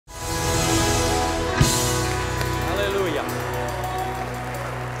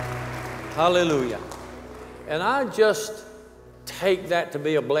Hallelujah. And I just take that to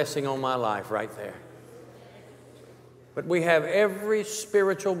be a blessing on my life right there. But we have every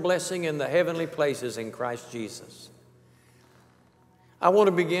spiritual blessing in the heavenly places in Christ Jesus. I want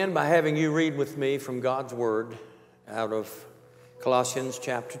to begin by having you read with me from God's Word out of Colossians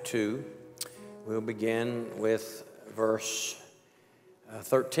chapter 2. We'll begin with verse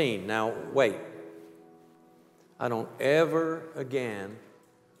 13. Now, wait. I don't ever again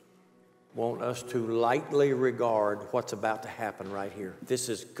want us to lightly regard what's about to happen right here. This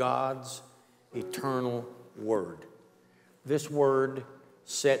is God's eternal Word. This Word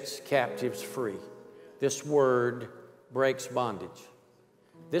sets captives free. This Word breaks bondage.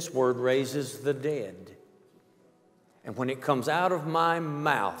 This Word raises the dead. And when it comes out of my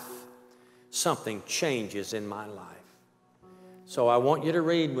mouth, something changes in my life. So I want you to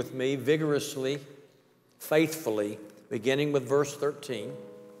read with me vigorously, faithfully, beginning with verse 13.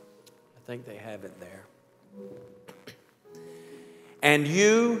 I think they have it there. And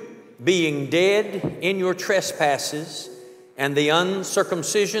you, being dead in your trespasses and the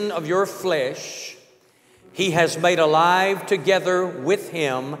uncircumcision of your flesh, He has made alive together with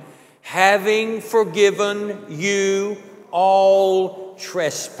Him, having forgiven you all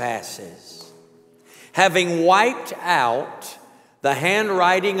trespasses, having wiped out the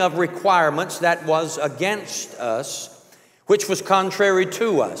handwriting of requirements that was against us, which was contrary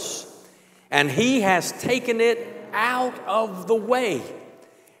to us. And He has taken it out of the way,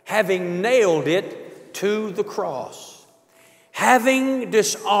 having nailed it to the cross, having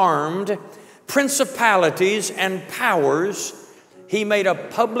disarmed principalities and powers. He made a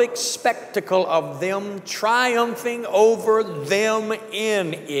public spectacle of them, triumphing over them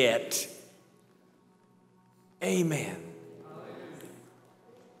in it. Amen.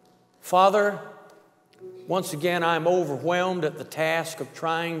 Father, once again, I'm overwhelmed at the task of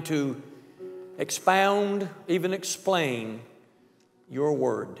trying to expound, even explain your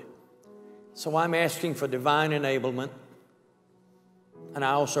word. So I'm asking for divine enablement. And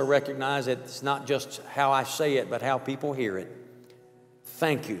I also recognize that it's not just how I say it, but how people hear it.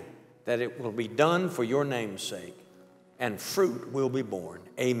 Thank you that it will be done for your name's sake, and fruit will be born.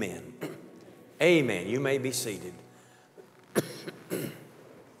 Amen. Amen. You may be seated.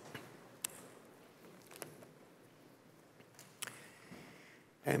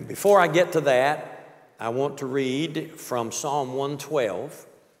 And before I get to that, I want to read from Psalm 112,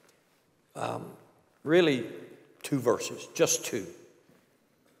 really 2 verses, just 2.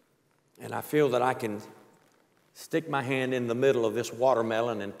 And I feel that I can stick my hand in the middle of this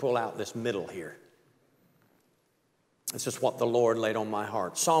watermelon and pull out this middle here. This is what the Lord laid on my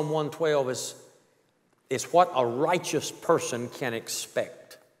heart. Psalm 112 is what a righteous person can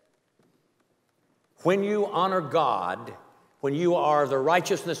expect. When you honor God, when you are the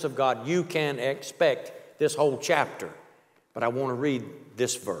righteousness of God, you can expect this whole chapter. But I want to read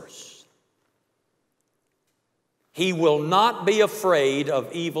this verse. He will not be afraid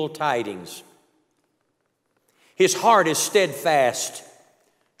of evil tidings. His heart is steadfast,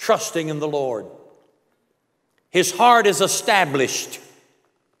 trusting in the Lord. His heart is established.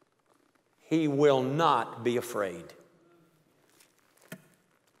 He will not be afraid.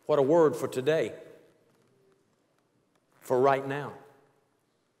 What a word for today. For right now.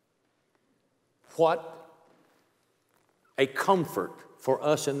 What a comfort for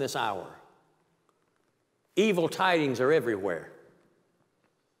us in this hour. Evil tidings are everywhere.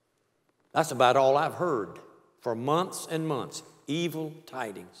 That's about all I've heard for months and months. Evil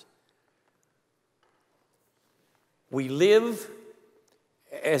tidings. We live,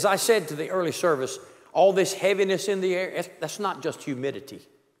 as I said to the early service, all this heaviness in the air, that's not just humidity.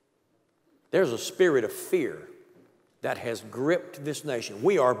 There's a spirit of fear that has gripped this nation.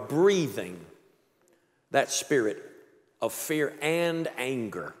 We are breathing that spirit of fear and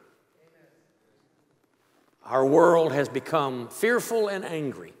anger. Our world has become fearful and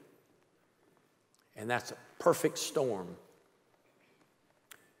angry. And that's a perfect storm.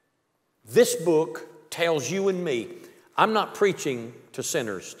 This book tells you and me, I'm not preaching to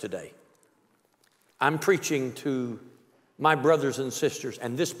sinners today. I'm preaching to my brothers and sisters.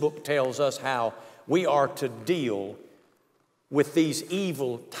 And this book tells us how we are to deal with these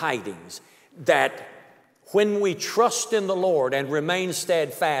evil tidings, that when we trust in the Lord and remain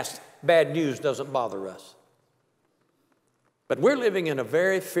steadfast, bad news doesn't bother us. But we're living in a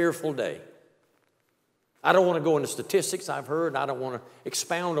very fearful day. I don't want to go into statistics I've heard. I don't want to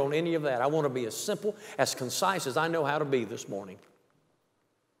expound on any of that. I want to be as simple, as concise as I know how to be this morning.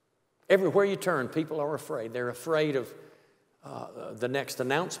 Everywhere you turn, people are afraid. They're afraid of the next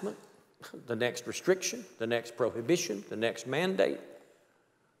announcement, the next restriction, the next prohibition, the next mandate.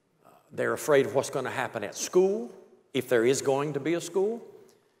 They're afraid of what's going to happen at school, if there is going to be a school.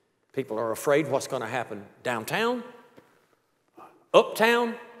 People are afraid what's going to happen downtown,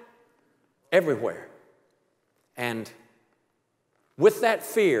 uptown, everywhere. And with that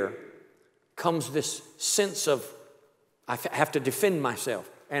fear comes this sense of, I have to defend myself.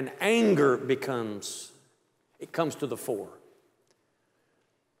 And anger comes to the fore.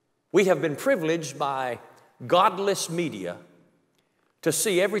 We have been privileged by godless media to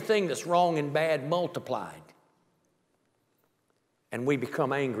see everything that's wrong and bad multiplied. And we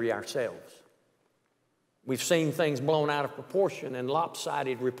become angry ourselves. We've seen things blown out of proportion and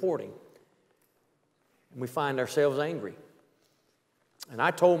lopsided reporting. And we find ourselves angry. And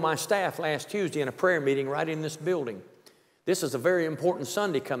I told my staff last Tuesday in a prayer meeting right in this building, this is a very important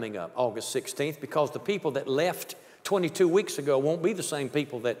Sunday coming up, August 16th, because the people that left 22 weeks ago won't be the same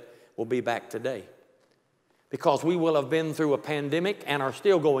people that will be back today. Because we will have been through a pandemic and are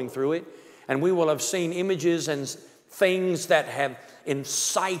still going through it, and we will have seen images and things that have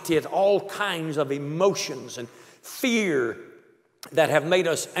incited all kinds of emotions and fear that have made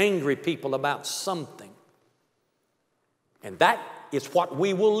us angry people about something. And that is what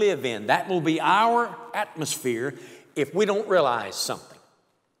we will live in. That will be our atmosphere if we don't realize something.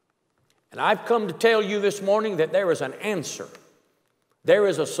 And I've come to tell you this morning that there is an answer. There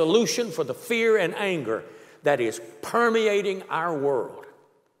is a solution for the fear and anger that is permeating our world.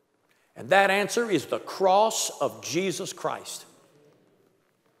 And that answer is the cross of Jesus Christ.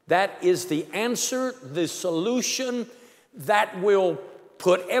 That is the answer, the solution that will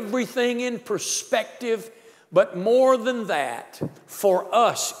put everything in perspective. But more than that, for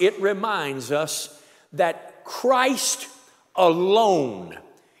us, it reminds us that Christ alone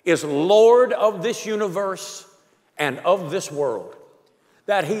is Lord of this universe and of this world.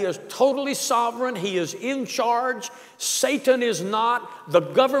 That He is totally sovereign, He is in charge. Satan is not, the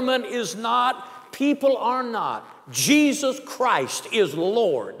government is not, people are not. Jesus Christ is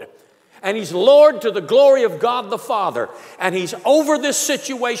Lord. And He's Lord to the glory of God the Father. And He's over this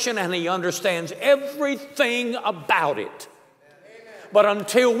situation and He understands everything about it. But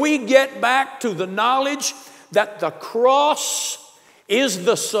until we get back to the knowledge that the cross is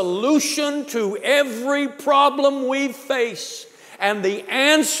the solution to every problem we face and the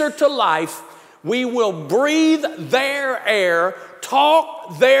answer to life, we will breathe their air,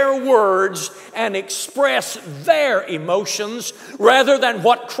 talk their words, and express their emotions rather than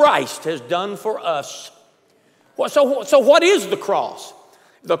what Christ has done for us. So what is the cross?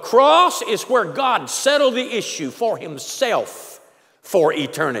 The cross is where God settled the issue for Himself for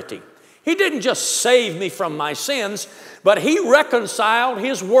eternity. He didn't just save me from my sins, but He reconciled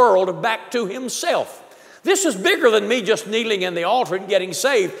His world back to Himself. This is bigger than me just kneeling in the altar and getting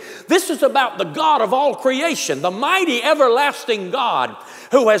saved. This is about the God of all creation, the mighty everlasting God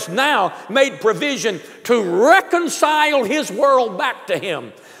who has now made provision to reconcile His world back to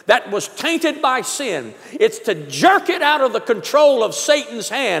Him that was tainted by sin. It's to jerk it out of the control of Satan's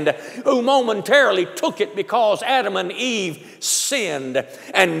hand, who momentarily took it because Adam and Eve sinned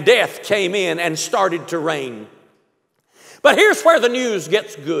and death came in and started to reign. But here's where the news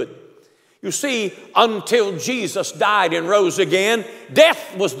gets good. You see, until Jesus died and rose again,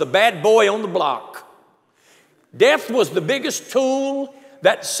 death was the bad boy on the block. Death was the biggest tool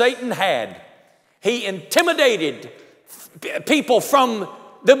that Satan had. He intimidated people from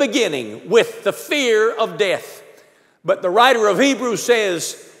the beginning with the fear of death. But the writer of Hebrews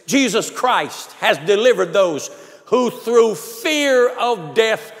says, Jesus Christ has delivered those who through fear of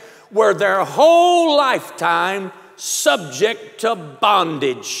death were their whole lifetime subject to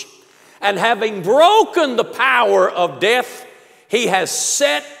bondage. And having broken the power of death, He has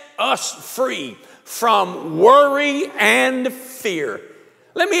set us free from worry and fear.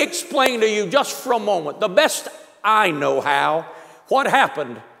 Let me explain to you just for a moment, the best I know how, what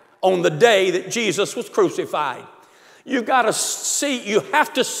happened on the day that Jesus was crucified. You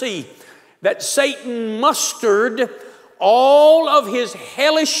have to see that Satan mustered all of his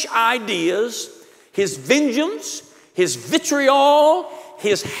hellish ideas, his vengeance, his vitriol,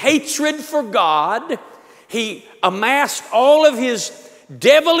 his hatred for God. He amassed all of his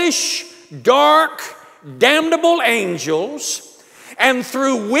devilish, dark, damnable angels, and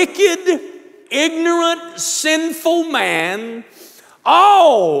through wicked, ignorant, sinful man,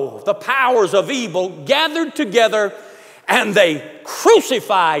 all the powers of evil gathered together, and they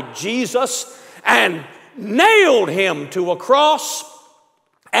crucified Jesus and nailed Him to a cross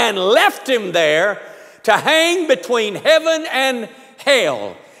and left Him there to hang between heaven and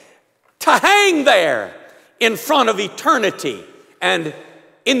hell, to hang there in front of eternity and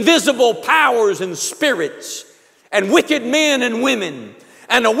invisible powers and spirits and wicked men and women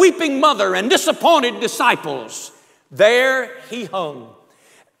and a weeping mother and disappointed disciples. There he hung.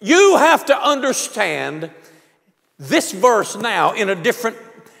 You have to understand this verse now in a different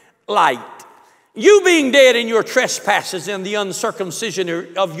light. You being dead in your trespasses and the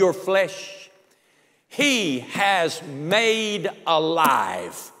uncircumcision of your flesh, he has made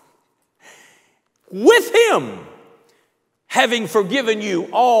alive with him, having forgiven you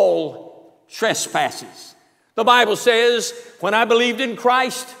all trespasses. The Bible says, when I believed in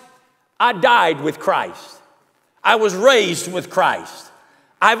Christ, I died with Christ. I was raised with Christ.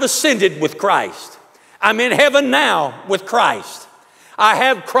 I've ascended with Christ. I'm in heaven now with Christ. I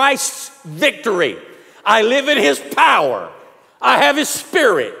have Christ's victory. I live in his power. I have his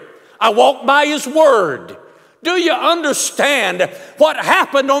spirit. I walk by his word. Do you understand what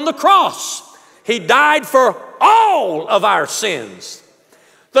happened on the cross? He died for all of our sins.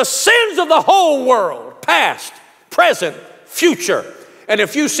 The sins of the whole world, past, present, future. And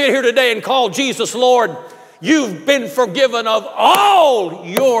if you sit here today and call Jesus Lord, you've been forgiven of all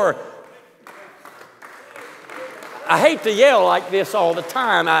your... I hate to yell like this all the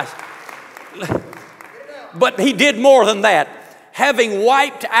time, but he did more than that. Having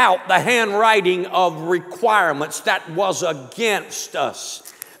wiped out the handwriting of requirements that was against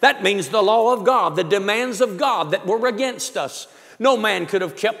us. That means the law of God, the demands of God that were against us. No man could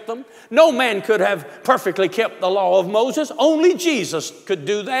have kept them. No man could have perfectly kept the law of Moses. Only Jesus could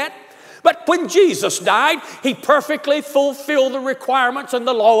do that. But when Jesus died, he perfectly fulfilled the requirements and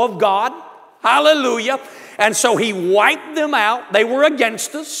the law of God. Hallelujah. And so he wiped them out. They were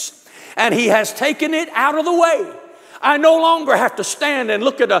against us. And he has taken it out of the way. I no longer have to stand and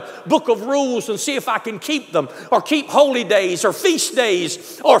look at a book of rules and see if I can keep them, or keep holy days or feast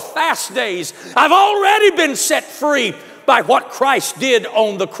days or fast days. I've already been set free by what Christ did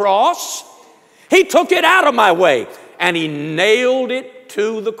on the cross. He took it out of my way and he nailed it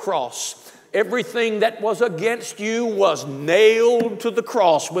to the cross. Everything that was against you was nailed to the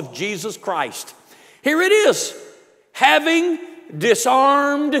cross with Jesus Christ. Here it is. Having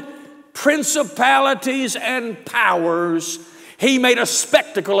disarmed principalities and powers, he made a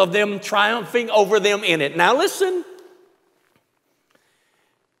spectacle of them, triumphing over them in it. Now listen.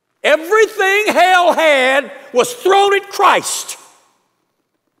 Everything hell had was thrown at Christ.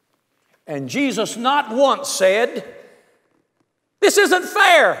 And Jesus not once said, "This isn't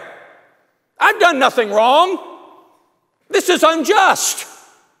fair. I've done nothing wrong. This is unjust."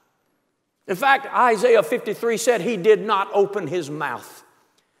 In fact, Isaiah 53 said he did not open his mouth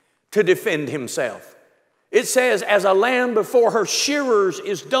to defend himself. It says, as a lamb before her shearers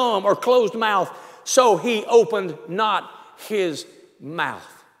is dumb or closed mouth, so he opened not his mouth.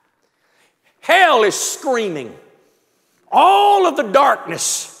 Hell is screaming. All of the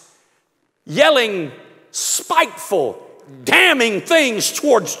darkness yelling spiteful, damning things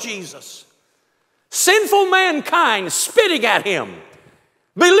towards Jesus. Sinful mankind spitting at him,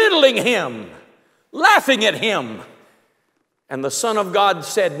 belittling him, laughing at him. And the Son of God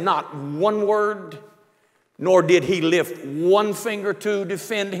said not one word, nor did he lift one finger to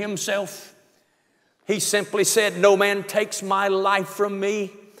defend himself. He simply said, "No man takes my life from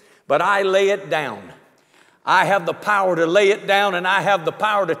me, but I lay it down. I have the power to lay it down, and I have the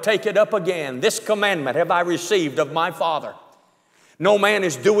power to take it up again. This commandment have I received of my Father. No man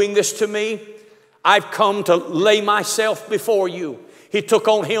is doing this to me. I've come to lay myself before you." He took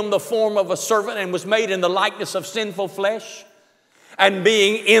on him the form of a servant and was made in the likeness of sinful flesh. And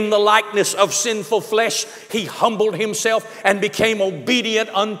being in the likeness of sinful flesh, he humbled himself and became obedient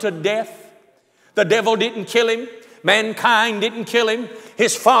unto death. The devil didn't kill him. Mankind didn't kill him.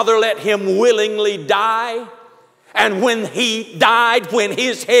 His Father let him willingly die. And when he died, when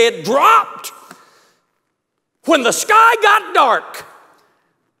his head dropped, when the sky got dark,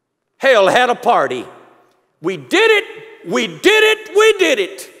 hell had a party. We did it, we did it, we did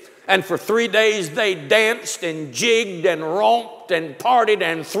it. And for 3 days they danced and jigged and romped and partied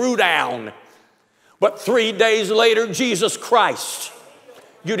and threw down. But 3 days later, Jesus Christ,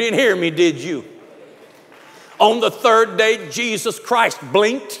 you didn't hear me, did you? On the third day, Jesus Christ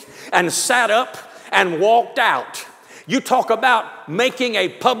blinked and sat up and walked out. You talk about making a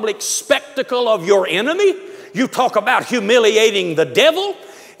public spectacle of your enemy. You talk about humiliating the devil.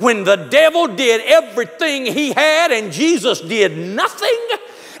 When the devil did everything he had and Jesus did nothing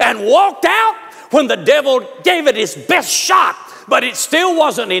and walked out, when the devil gave it his best shot, but it still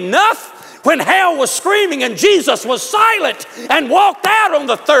wasn't enough, when hell was screaming and Jesus was silent and walked out on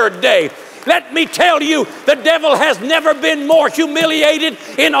the third day. Let me tell you, the devil has never been more humiliated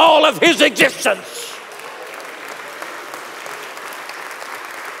in all of his existence.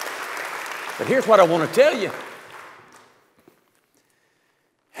 But here's what I want to tell you.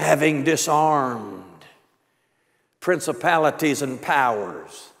 having disarmed principalities and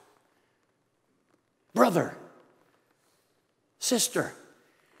powers. Brother, sister,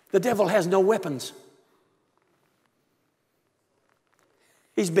 the devil has no weapons.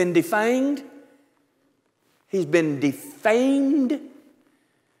 He's been defanged. He's been defamed.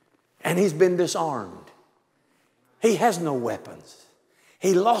 And he's been disarmed. He has no weapons.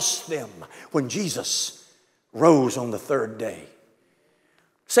 He lost them when Jesus rose on the third day.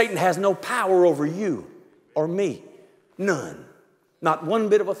 Satan has no power over you or me. None. Not one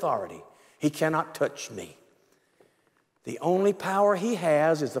bit of authority. He cannot touch me. The only power he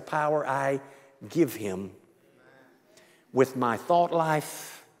has is the power I give him with my thought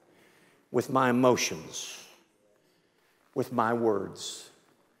life, with my emotions, with my words.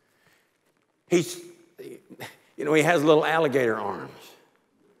 He has little alligator arms.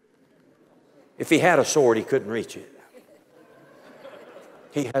 If he had a sword, he couldn't reach it.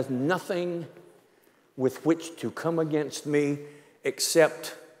 He has nothing with which to come against me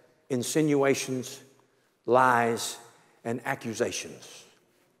except insinuations, lies, and accusations.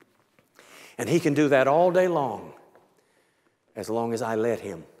 And he can do that all day long as I let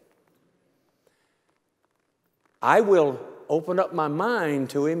him. I will open up my mind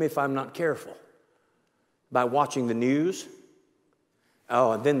to him if I'm not careful by watching the news.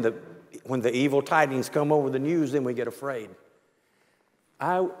 Oh, and then when the evil tidings come over the news, then we get afraid.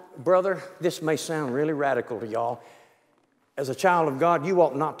 Brother, this may sound really radical to y'all. As a child of God, you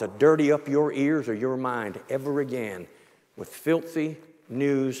ought not to dirty up your ears or your mind ever again with filthy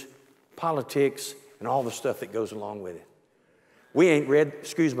news, politics, and all the stuff that goes along with it. We ain't read,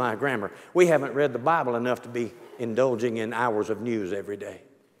 excuse my grammar, we haven't read the Bible enough to be indulging in hours of news every day.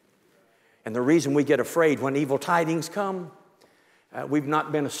 And the reason we get afraid when evil tidings come, we've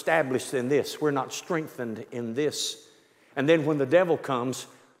not been established in this. We're not strengthened in this. And then when the devil comes,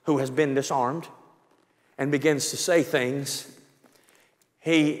 who has been disarmed, and begins to say things,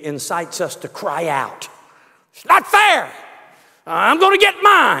 he incites us to cry out. It's not fair. I'm going to get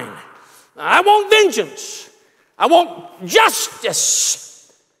mine. I want vengeance. I want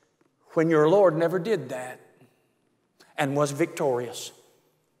justice. When your Lord never did that and was victorious.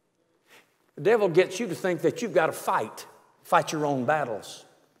 The devil gets you to think that you've got to fight your own battles.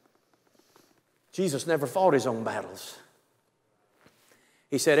 Jesus never fought his own battles.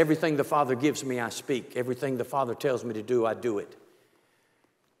 He said, everything the Father gives me, I speak. Everything the Father tells me to do, I do it.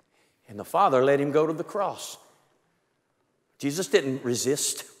 And the Father let him go to the cross. Jesus didn't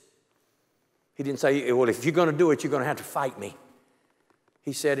resist. He didn't say, well, if you're going to do it, you're going to have to fight me.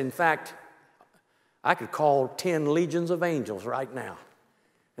 He said, in fact, I could call 10 legions of angels right now,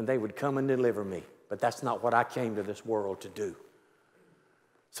 and they would come and deliver me. But that's not what I came to this world to do.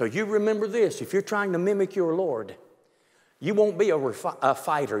 So you remember this. If you're trying to mimic your Lord, you won't be a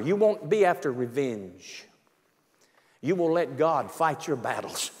fighter. You won't be after revenge. You will let God fight your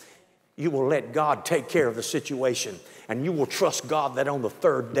battles. You will let God take care of the situation. And you will trust God that on the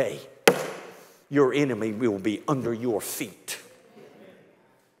third day, your enemy will be under your feet.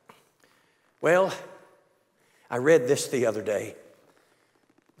 Well, I read this the other day.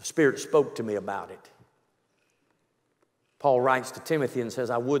 The Spirit spoke to me about it. Paul writes to Timothy and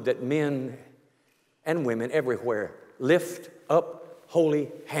says, I would that men and women everywhere lift up holy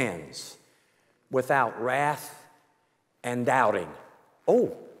hands without wrath and doubting.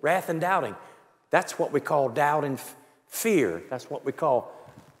 Oh, wrath and doubting. That's what we call doubt and fear. That's what we call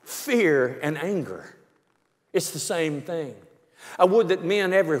fear and anger. It's the same thing. I would that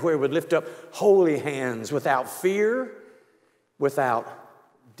men everywhere would lift up holy hands without fear, without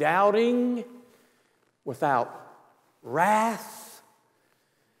doubting, without wrath.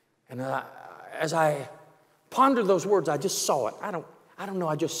 And as I pondered those words, I just saw it. I don't know,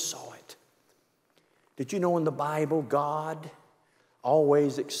 I just saw it. Did you know in the Bible, God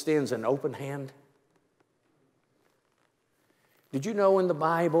always extends an open hand? Did you know in the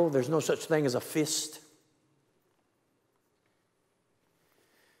Bible there's no such thing as a fist?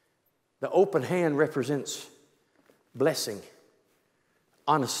 The open hand represents blessing,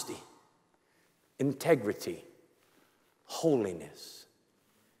 honesty, integrity, holiness,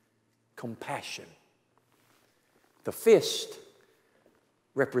 compassion. The fist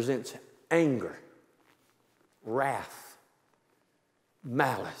represents anger, wrath,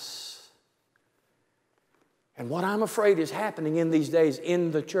 malice. And what I'm afraid is happening in these days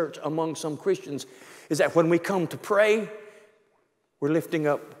in the church among some Christians is that when we come to pray, we're lifting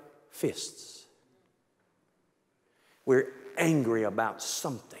up fists. We're angry about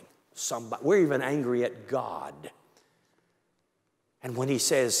something, somebody. We're even angry at God. And when he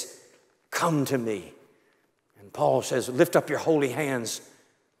says, come to me, and Paul says, lift up your holy hands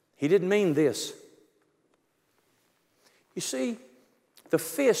He didn't mean this. You see, the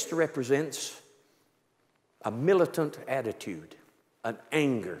fist represents a militant attitude, an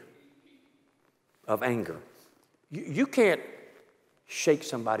anger of anger. You can't shake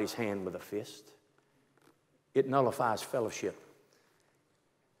somebody's hand with a fist. It nullifies fellowship.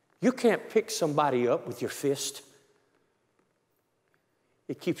 You can't pick somebody up with your fist.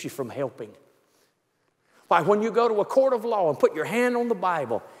 It keeps you from helping. Why, when you go to a court of law and put your hand on the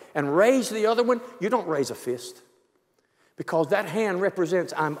Bible and raise the other one, you don't raise a fist. Because that hand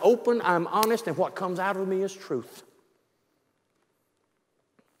represents, I'm open, I'm honest, and what comes out of me is truth.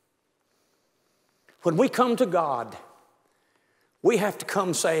 When we come to God, we have to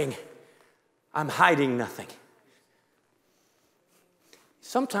come saying, I'm hiding nothing.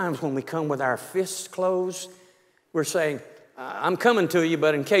 Sometimes when we come with our fists closed, we're saying, I'm coming to you,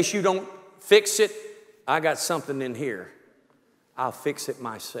 but in case you don't fix it, I got something in here. I'll fix it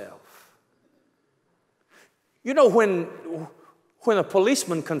myself. You know, when a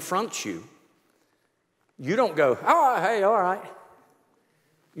policeman confronts you, you don't go, oh, hey, all right.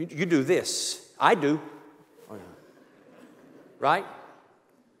 You do this. I do. Right?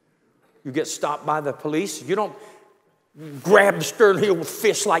 You get stopped by the police. You don't grab the stern heel with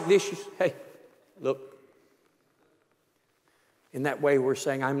fists like this. You say, hey, look. In that way, we're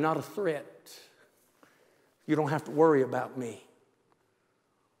saying, I'm not a threat. You don't have to worry about me.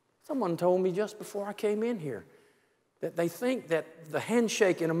 Someone told me just before I came in here that they think that the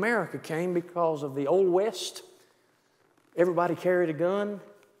handshake in America came because of the Old West. Everybody carried a gun.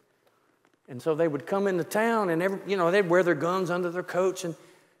 And so they would come into town and they'd wear their guns under their coats and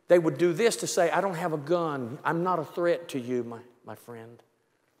they would do this to say, I don't have a gun. I'm not a threat to you, my friend.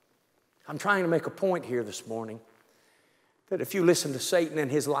 I'm trying to make a point here this morning that if you listen to Satan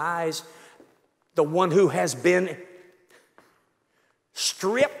and his lies, the one who has been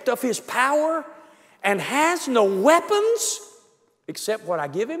stripped of his power and has no weapons except what I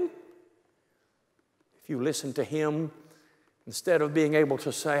give him, if you listen to him, instead of being able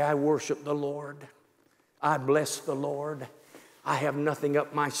to say, I worship the Lord, I bless the Lord, I have nothing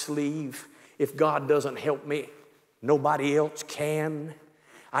up my sleeve. If God doesn't help me, nobody else can.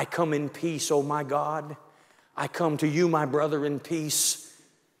 I come in peace, oh my God. I come to you, my brother, in peace.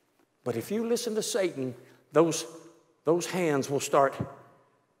 But if you listen to Satan, those hands will start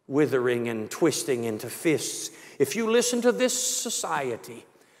withering and twisting into fists. If you listen to this society,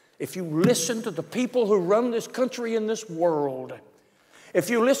 if you listen to the people who run this country and this world,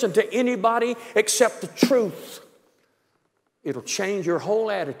 if you listen to anybody except the truth, it'll change your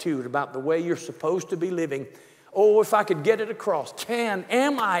whole attitude about the way you're supposed to be living. Oh, if I could get it across.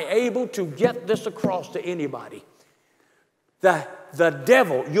 Am I able to get this across to anybody? The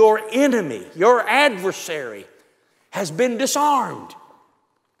devil, your enemy, your adversary, has been disarmed.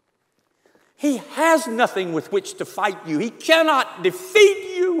 He has nothing with which to fight you. He cannot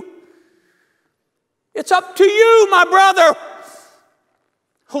defeat you. It's up to you, my brother,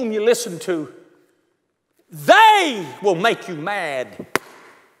 whom you listen to. They will make you mad.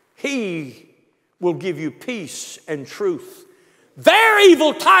 He will give you peace and truth. Their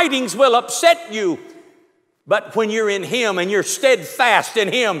evil tidings will upset you. But when you're in Him and you're steadfast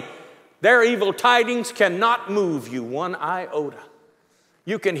in Him, their evil tidings cannot move you one iota.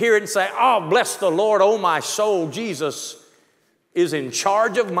 You can hear it and say, oh, bless the Lord, oh my soul, Jesus is in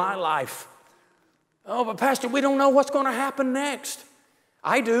charge of my life. Oh, but Pastor, we don't know what's going to happen next.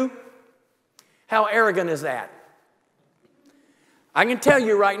 I do. How arrogant is that? I can tell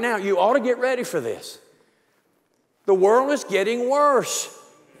you right now, you ought to get ready for this. The world is getting worse.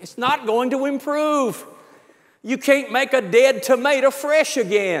 It's not going to improve. You can't make a dead tomato fresh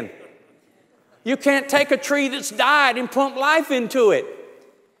again. You can't take a tree that's died and pump life into it.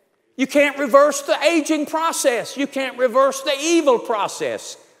 You can't reverse the aging process. You can't reverse the evil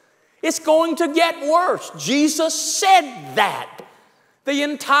process. It's going to get worse. Jesus said that. The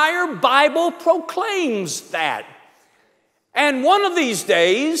entire Bible proclaims that. And one of these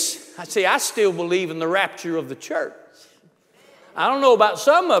days, I still believe in the rapture of the church. I don't know about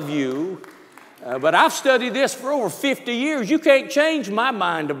some of you, but I've studied this for over 50 years. You can't change my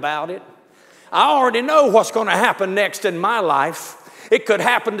mind about it. I already know what's going to happen next in my life. It could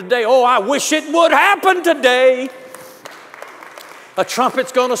happen today. Oh, I wish it would happen today. A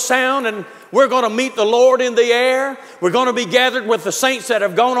trumpet's going to sound and we're going to meet the Lord in the air. We're going to be gathered with the saints that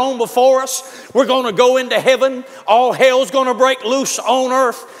have gone on before us. We're going to go into heaven. All hell's going to break loose on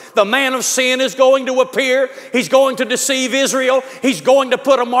earth. The man of sin is going to appear. He's going to deceive Israel. He's going to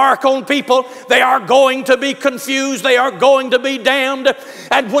put a mark on people. They are going to be confused. They are going to be damned.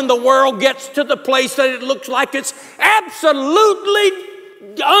 And when the world gets to the place that it looks like it's absolutely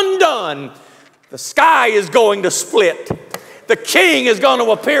undone. The sky is going to split. The king is going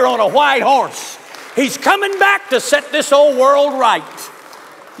to appear on a white horse. He's coming back to set this old world right.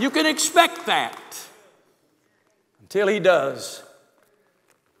 You can expect that. Until he does,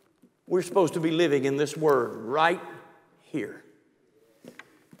 we're supposed to be living in this word right here.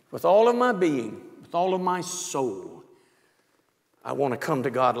 With all of my being, with all of my soul, I want to come to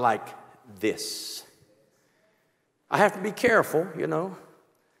God like this. I have to be careful, you know,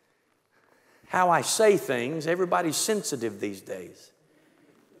 how I say things. Everybody's sensitive these days.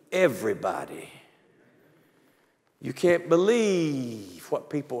 Everybody. You can't believe what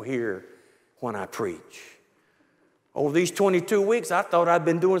people hear when I preach. Over these 22 weeks, I thought I'd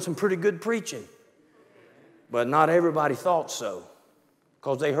been doing some pretty good preaching. But not everybody thought so,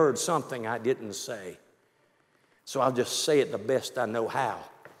 because they heard something I didn't say. So I'll just say it the best I know how.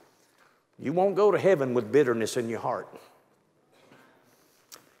 You won't go to heaven with bitterness in your heart.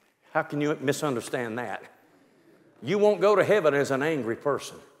 How can you misunderstand that? You won't go to heaven as an angry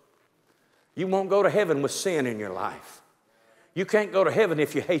person. You won't go to heaven with sin in your life. You can't go to heaven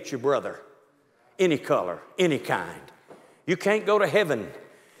if you hate your brother. Any color, any kind. You can't go to heaven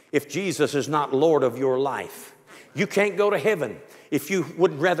if Jesus is not Lord of your life. You can't go to heaven if you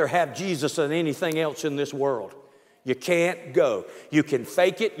would rather have Jesus than anything else in this world. You can't go. You can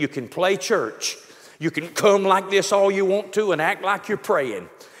fake it. You can play church. You can come like this all you want to and act like you're praying.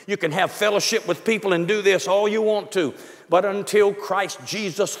 You can have fellowship with people and do this all you want to. But until Christ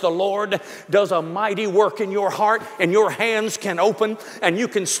Jesus the Lord does a mighty work in your heart and your hands can open and you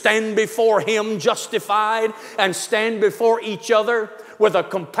can stand before Him justified and stand before each other with a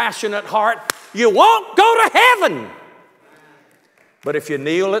compassionate heart, you won't go to heaven. But if you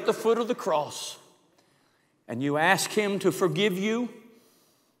kneel at the foot of the cross and you ask Him to forgive you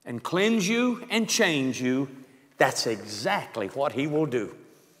and cleanse you and change you, that's exactly what He will do.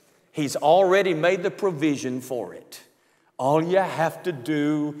 He's already made the provision for it. All you have to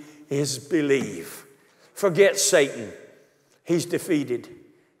do is believe. Forget Satan. He's defeated.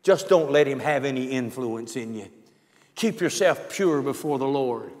 Just don't let him have any influence in you. Keep yourself pure before the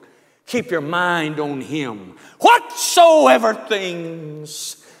Lord. Keep your mind on Him. Whatsoever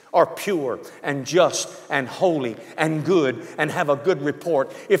things are pure and just and holy and good and have a good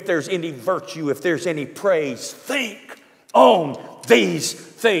report, if there's any virtue, if there's any praise, think on these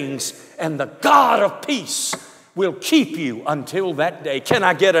things, and the God of peace will keep you until that day. Can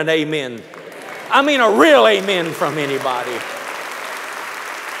I get an amen? I mean a real amen from anybody.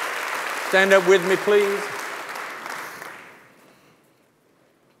 Stand up with me, please.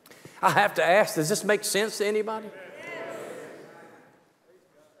 I have to ask, does this make sense to anybody?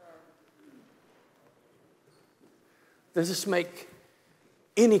 Does this make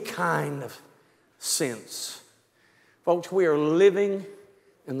any kind of sense? Folks, we are living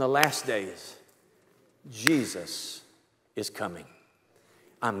in the last days. Jesus is coming.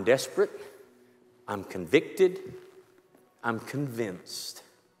 I'm desperate. I'm convicted. I'm convinced.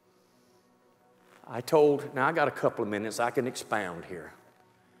 Now I got a couple of minutes I can expound here.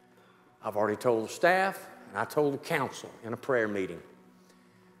 I've already told the staff and I told the council in a prayer meeting.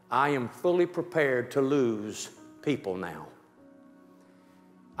 I am fully prepared to lose people now.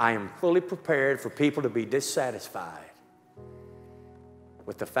 I am fully prepared for people to be dissatisfied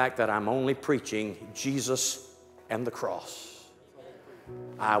with the fact that I'm only preaching Jesus and the cross.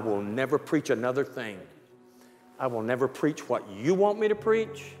 I will never preach another thing. I will never preach what you want me to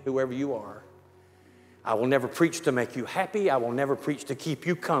preach, whoever you are. I will never preach to make you happy. I will never preach to keep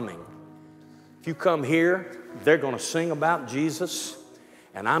you coming. If you come here, they're going to sing about Jesus,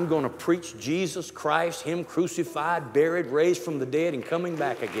 and I'm going to preach Jesus Christ, Him crucified, buried, raised from the dead, and coming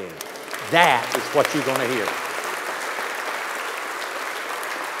back again. That is what you're going to hear.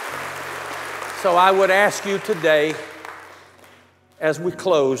 So I would ask you today, as we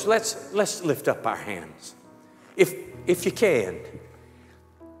close, let's lift up our hands. If you can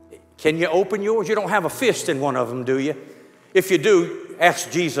you open yours? You don't have a fist in one of them, do you? If you do,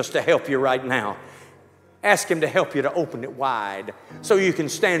 ask Jesus to help you right now. Ask Him to help you to open it wide so you can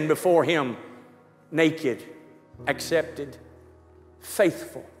stand before Him naked, accepted,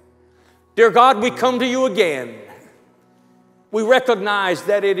 faithful. Dear God, we come to you again. We recognize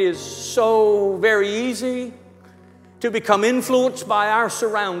that it is so very easy to become influenced by our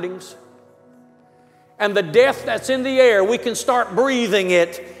surroundings. And the death that's in the air, we can start breathing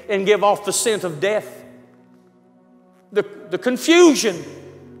it and give off the scent of death. The confusion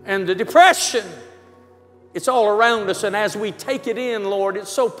and the depression, it's all around us. And as we take it in, Lord, it's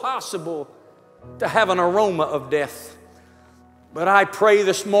so possible to have an aroma of death. But I pray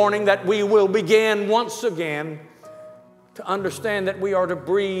this morning that we will begin once again to understand that we are to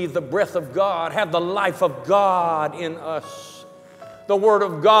breathe the breath of God, have the life of God in us, the Word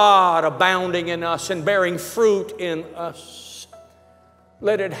of God abounding in us and bearing fruit in us.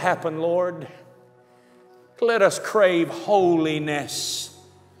 Let it happen, Lord. Let us crave holiness,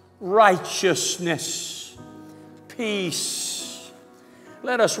 righteousness, peace.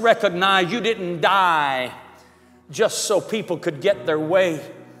 Let us recognize you didn't die just so people could get their way.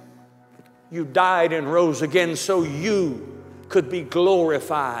 You died and rose again so you could be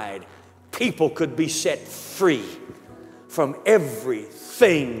glorified. People could be set free from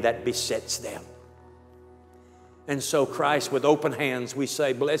everything that besets them. And so, Christ, with open hands, we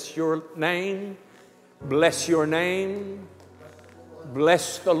say, bless your name, bless your name.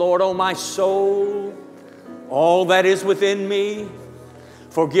 Bless the Lord, O my soul, all that is within me.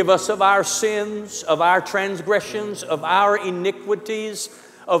 Forgive us of our sins, of our transgressions, of our iniquities,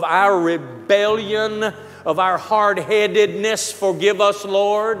 of our rebellion, of our hard-headedness. Forgive us,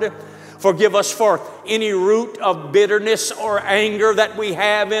 Lord. Forgive us for any root of bitterness or anger that we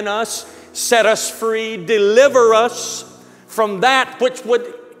have in us. Set us free. Deliver us from that which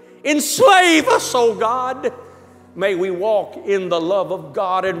would enslave us, O God. May we walk in the love of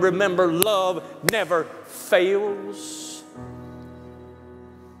God, and remember, love never fails.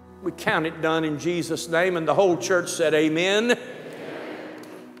 We count it done in Jesus' name, and the whole church said amen.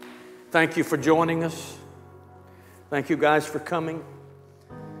 Thank you for joining us. Thank you guys for coming.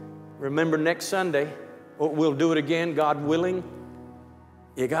 Remember, next Sunday, we'll do it again, God willing.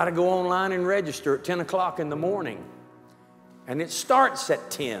 You got to go online and register at 10 o'clock in the morning. And it starts at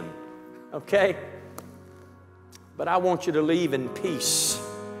 10, okay? But I want you to leave in peace.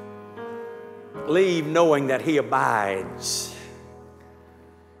 Leave knowing that He abides.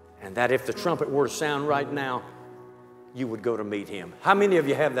 And that if the trumpet were to sound right now, you would go to meet Him. How many of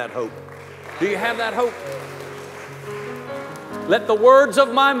you have that hope? Do you have that hope? Let the words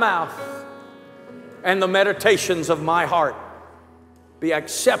of my mouth and the meditations of my heart be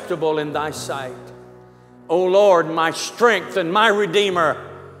acceptable in Thy sight. O Lord, my strength and my Redeemer.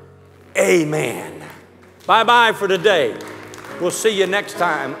 Amen. Bye-bye for today. We'll see you next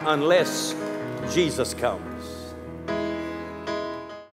time unless Jesus comes.